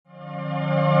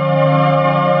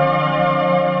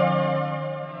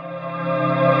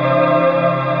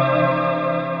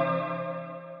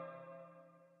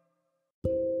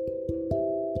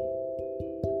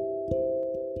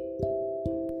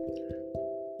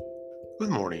Good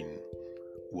morning.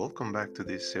 Welcome back to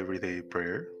this everyday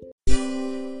prayer.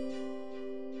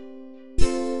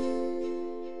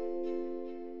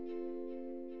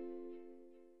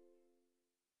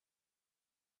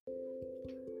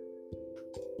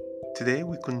 Today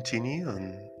we continue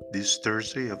on this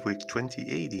Thursday of week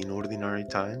 28 in ordinary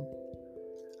time,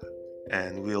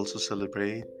 and we also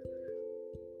celebrate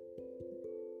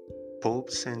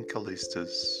Pope Saint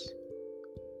Callistus.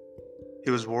 He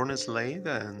was born a slave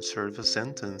and served a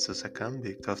sentence as a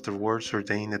convict, afterwards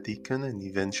ordained a deacon and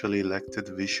eventually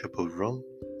elected Bishop of Rome.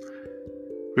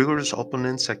 Rigorous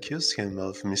opponents accused him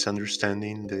of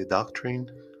misunderstanding the doctrine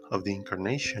of the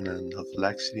Incarnation and of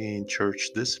laxity in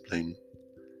church discipline.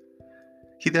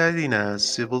 He died in a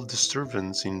civil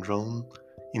disturbance in Rome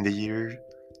in the year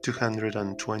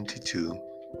 222.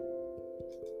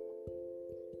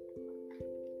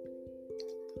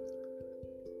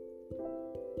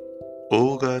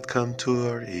 O God, come to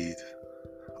our aid.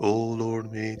 O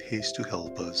Lord, make haste to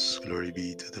help us. Glory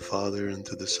be to the Father, and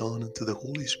to the Son, and to the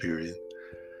Holy Spirit,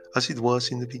 as it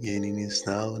was in the beginning, is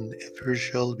now, and ever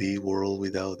shall be, world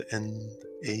without end.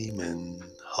 Amen.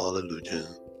 Hallelujah.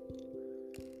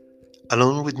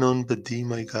 Alone with none but thee,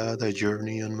 my God, I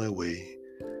journey on my way.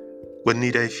 What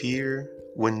need I fear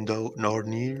when thou art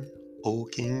near, O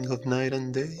King of night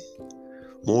and day?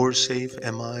 More safe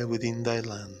am I within thy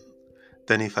land,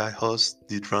 than if a host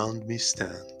did round me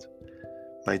stand.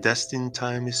 My destined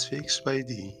time is fixed by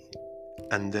thee,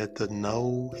 and death doth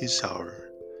know his hour.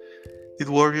 Did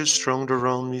warriors strong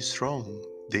around me throng,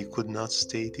 they could not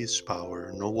stay his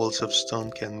power. No walls of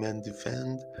stone can men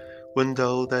defend, when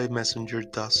thou thy messenger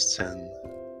dost send.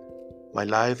 My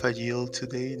life I yield to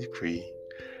thy decree,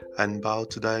 and bow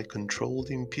to thy control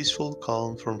in peaceful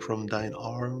calm, from thine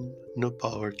arm no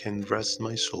power can wrest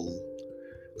my soul.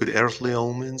 Could earthly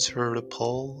omens hurt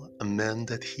appall a man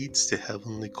that heeds the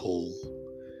heavenly call?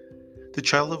 The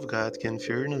child of God can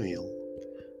fear no ill,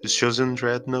 his chosen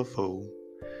dread no foe.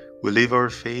 We leave our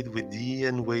fate with thee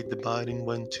and wait the bidding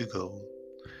when to go.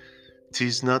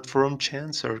 'Tis not from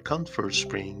chance our comfort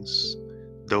springs,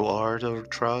 thou art our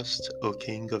trust, O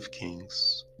King of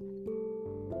kings.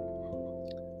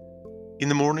 In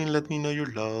the morning let me know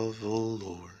your love, O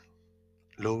Lord.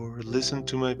 Lord, listen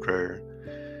to my prayer.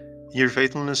 In your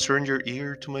faithfulness turn your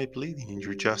ear to my pleading. In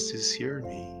your justice hear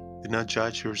me. Do not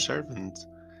judge your servant.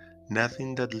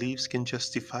 Nothing that lives can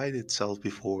justify itself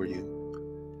before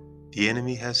you. The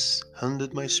enemy has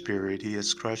hunted my spirit. He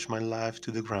has crushed my life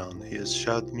to the ground. He has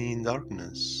shut me in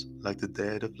darkness, like the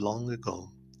dead of long ago.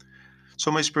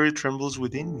 So my spirit trembles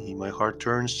within me. My heart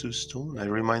turns to stone. I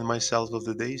remind myself of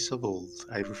the days of old.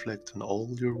 I reflect on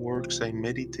all your works. I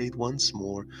meditate once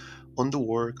more on the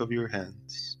work of your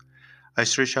hands. I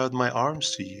stretch out my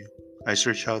arms to you. I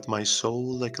stretch out my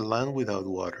soul like a land without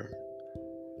water.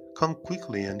 Come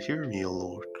quickly and hear me, O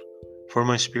Lord, for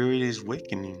my spirit is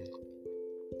wakening.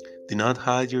 Do not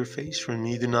hide your face from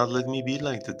me. Do not let me be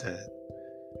like the dead,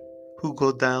 who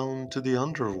go down to the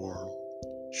underworld.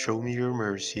 Show me your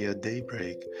mercy at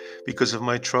daybreak. Because of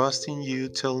my trust in you,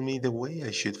 tell me the way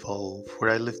I should follow. For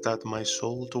I lift up my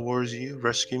soul towards you.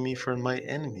 Rescue me from my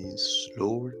enemies.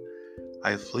 Lord,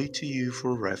 I flee to you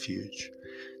for refuge.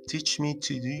 Teach me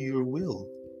to do your will,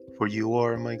 for you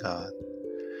are my God.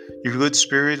 Your good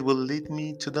spirit will lead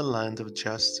me to the land of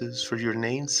justice. For your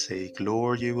name's sake,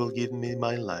 Lord, you will give me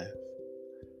my life.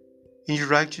 In your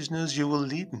righteousness you will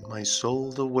lead my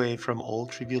soul away from all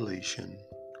tribulation.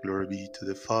 Glory be to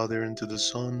the Father, and to the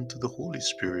Son, and to the Holy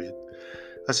Spirit,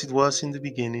 as it was in the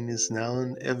beginning, is now,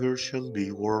 and ever shall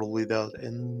be, world without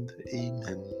end.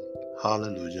 Amen.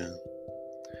 Hallelujah.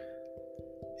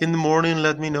 In the morning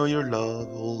let me know your love,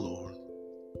 O Lord.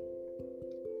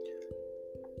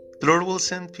 The Lord will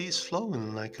send peace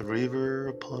flowing like a river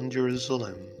upon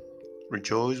Jerusalem.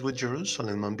 Rejoice with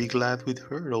Jerusalem, and be glad with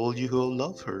her, all you who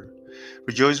love her.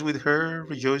 Rejoice with her,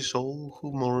 rejoice all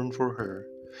who mourn for her.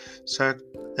 Suck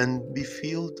and be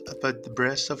filled up at the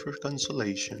breast of her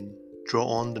consolation. Draw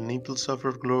on the nipples of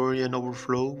her glory, and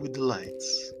overflow with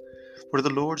delights. For the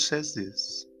Lord says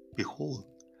this: Behold,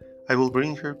 I will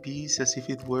bring her peace as if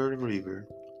it were a river.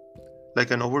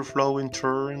 Like an overflowing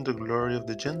torrent, the glory of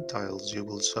the Gentiles you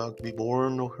will suck be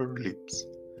born of her lips.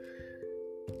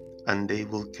 And they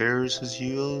will curse as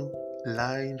you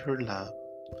lie in her lap.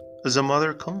 As a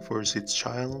mother comforts its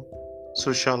child,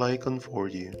 so shall I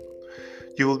comfort you.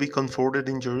 You will be comforted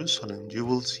in Jerusalem. You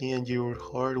will see, and your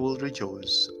heart will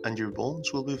rejoice, and your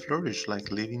bones will be flourished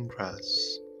like living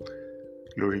grass.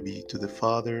 Glory be to the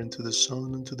Father, and to the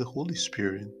Son, and to the Holy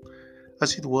Spirit,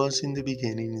 as it was in the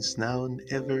beginning, is now, and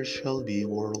ever shall be,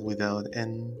 world without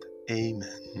end.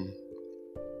 Amen.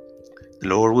 The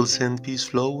Lord will send peace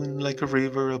flowing like a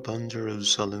river upon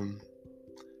Jerusalem.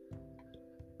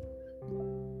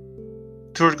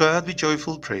 To our God be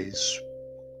joyful praise.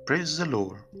 Praise the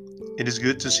Lord. It is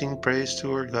good to sing praise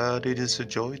to our God. It is a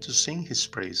joy to sing his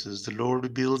praises. The Lord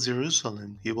rebuilds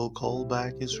Jerusalem. He will call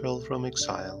back Israel from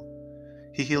exile.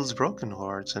 He heals broken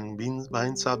hearts and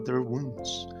binds up their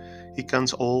wounds. He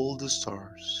counts all the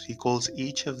stars. He calls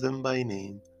each of them by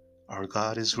name. Our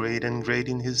God is great and great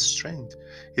in his strength.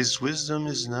 His wisdom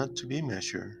is not to be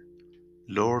measured.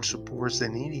 Lord supports the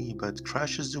needy but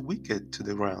crushes the wicked to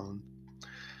the ground.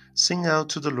 Sing out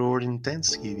to the Lord in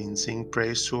thanksgiving. Sing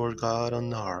praise to our God on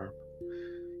the harp.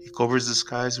 He covers the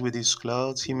skies with his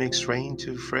clouds. He makes rain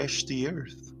to refresh the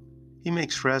earth. He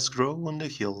makes grass grow on the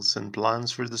hills and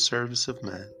plants for the service of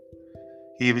man.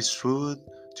 He gives food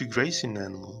to grazing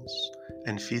animals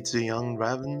and feeds the young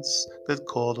ravens that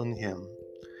call on him.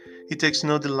 He takes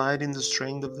no delight in the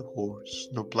strength of the horse,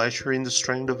 no pleasure in the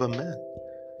strength of a man.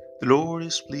 The Lord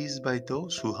is pleased by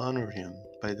those who honor him,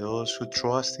 by those who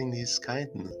trust in his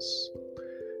kindness.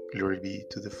 Glory be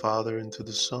to the Father, and to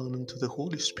the Son, and to the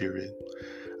Holy Spirit,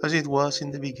 as it was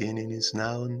in the beginning, is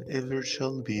now, and ever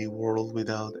shall be, world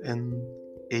without end.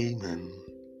 Amen.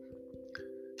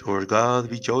 To our God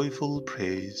be joyful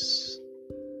praise.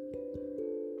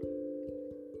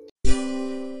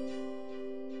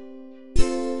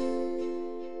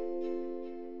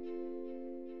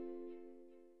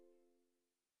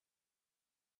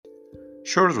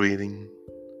 Short reading.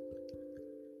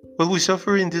 What we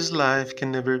suffer in this life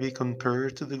can never be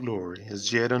compared to the glory,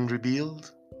 as yet unrevealed,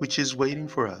 which is waiting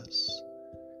for us.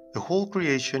 The whole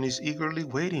creation is eagerly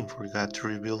waiting for God to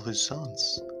reveal his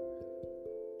sons.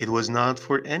 It was not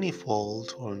for any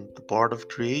fault on the part of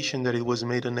creation that it was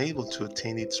made unable to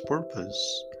attain its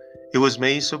purpose. It was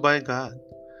made so by God,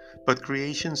 but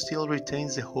creation still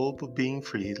retains the hope of being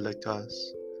freed like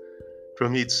us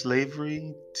from its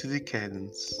slavery to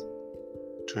decadence,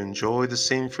 to enjoy the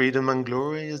same freedom and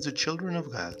glory as the children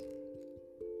of God.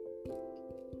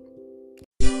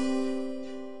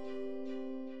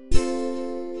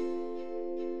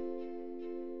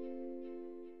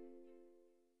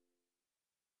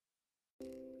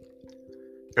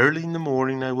 Early in the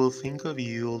morning I will think of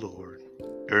you, O Lord.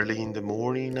 Early in the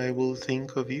morning I will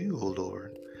think of you, O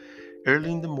Lord.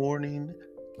 Early in the morning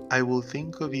I will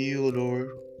think of you, O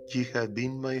Lord. Ye have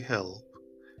been my help.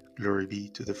 Glory be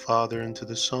to the Father, and to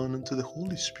the Son, and to the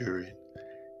Holy Spirit.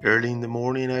 Early in the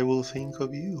morning I will think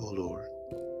of you, O Lord.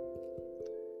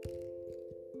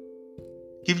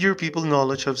 Give your people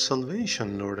knowledge of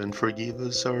salvation, Lord, and forgive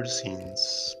us our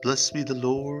sins. Blessed be the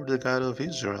Lord, the God of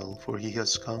Israel, for he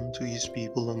has come to his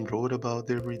people and brought about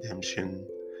their redemption.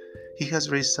 He has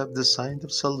raised up the sign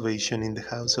of salvation in the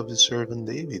house of his servant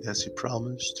David, as he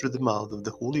promised through the mouth of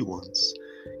the holy ones,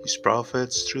 his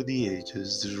prophets through the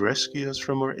ages, to rescue us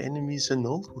from our enemies and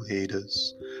all who hate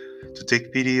us, to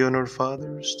take pity on our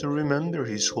fathers, to remember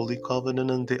his holy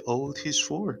covenant and the oath he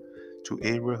swore to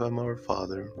Abraham our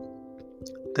father,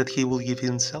 that he will give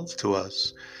himself to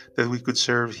us, that we could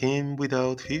serve him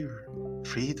without fear,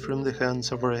 freed from the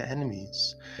hands of our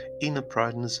enemies, in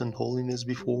uprightness and holiness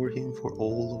before him for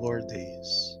all of our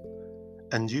days.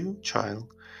 And you,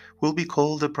 child, will be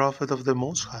called the prophet of the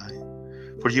Most High,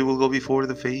 for you will go before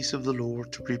the face of the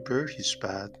Lord to prepare his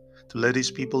path, to let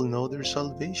his people know their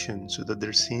salvation, so that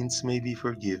their sins may be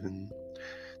forgiven.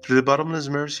 Through the bottomless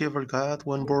mercy of our God,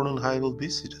 one born on high will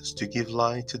visit us, to give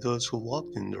light to those who walk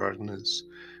in darkness,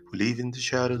 who live in the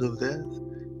shadow of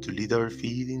death, to lead our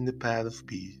feet in the path of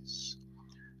peace.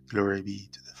 Glory be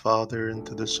to the Father, and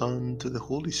to the Son, and to the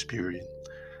Holy Spirit,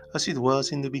 as it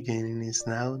was in the beginning, is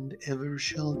now, and ever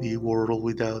shall be, world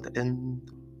without end.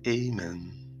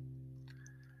 Amen.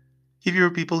 Give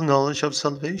your people knowledge of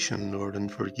salvation, Lord,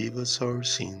 and forgive us our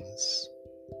sins.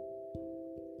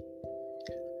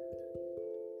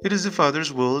 It is the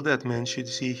Father's will that men should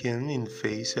see him in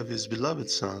face of his beloved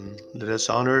Son. Let us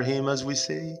honor him as we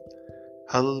say,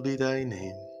 Hallowed be thy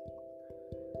name.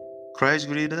 Christ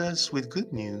greeted us with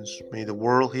good news. May the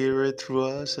world hear it through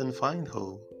us and find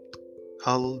hope.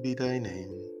 Hallowed be thy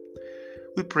name.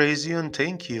 We praise you and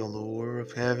thank you, Lord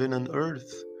of heaven and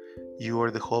earth. You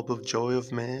are the hope of joy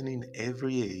of man in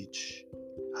every age.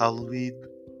 Hallowed be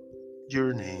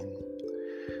your name.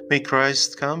 May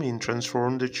Christ come and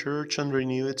transform the church and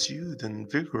renew its youth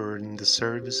and vigor in the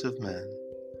service of man.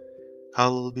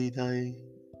 Hallowed be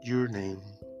your name.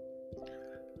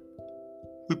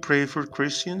 We pray for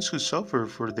Christians who suffer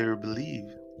for their belief.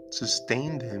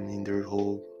 Sustain them in their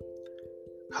hope.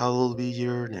 Hallowed be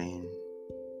your name.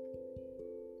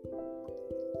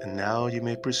 And now you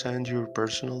may present your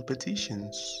personal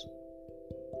petitions.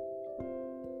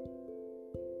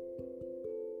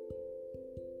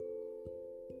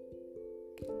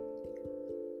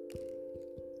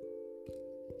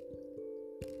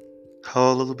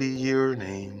 Hallowed be your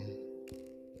name.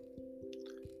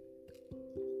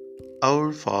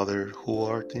 Our Father, who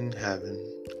art in heaven,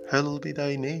 hallowed be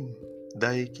thy name.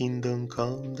 Thy kingdom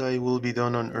come, thy will be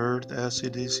done on earth as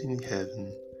it is in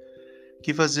heaven.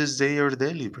 Give us this day our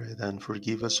daily bread, and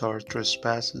forgive us our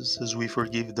trespasses as we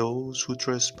forgive those who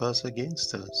trespass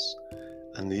against us.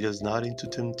 And lead us not into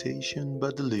temptation,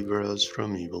 but deliver us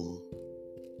from evil.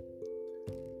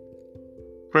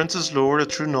 Grant us, Lord, a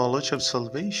true knowledge of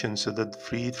salvation, so that,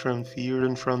 freed from fear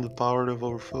and from the power of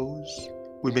our foes,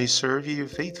 we may serve you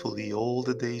faithfully all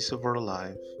the days of our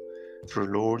life. Through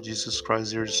Lord Jesus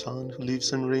Christ, your Son, who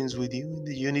lives and reigns with you in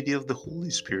the unity of the Holy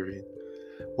Spirit,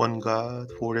 one God,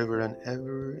 forever and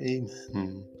ever.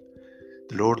 Amen.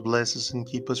 The Lord bless us and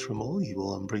keep us from all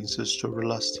evil and brings us to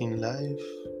everlasting life.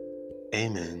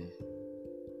 Amen.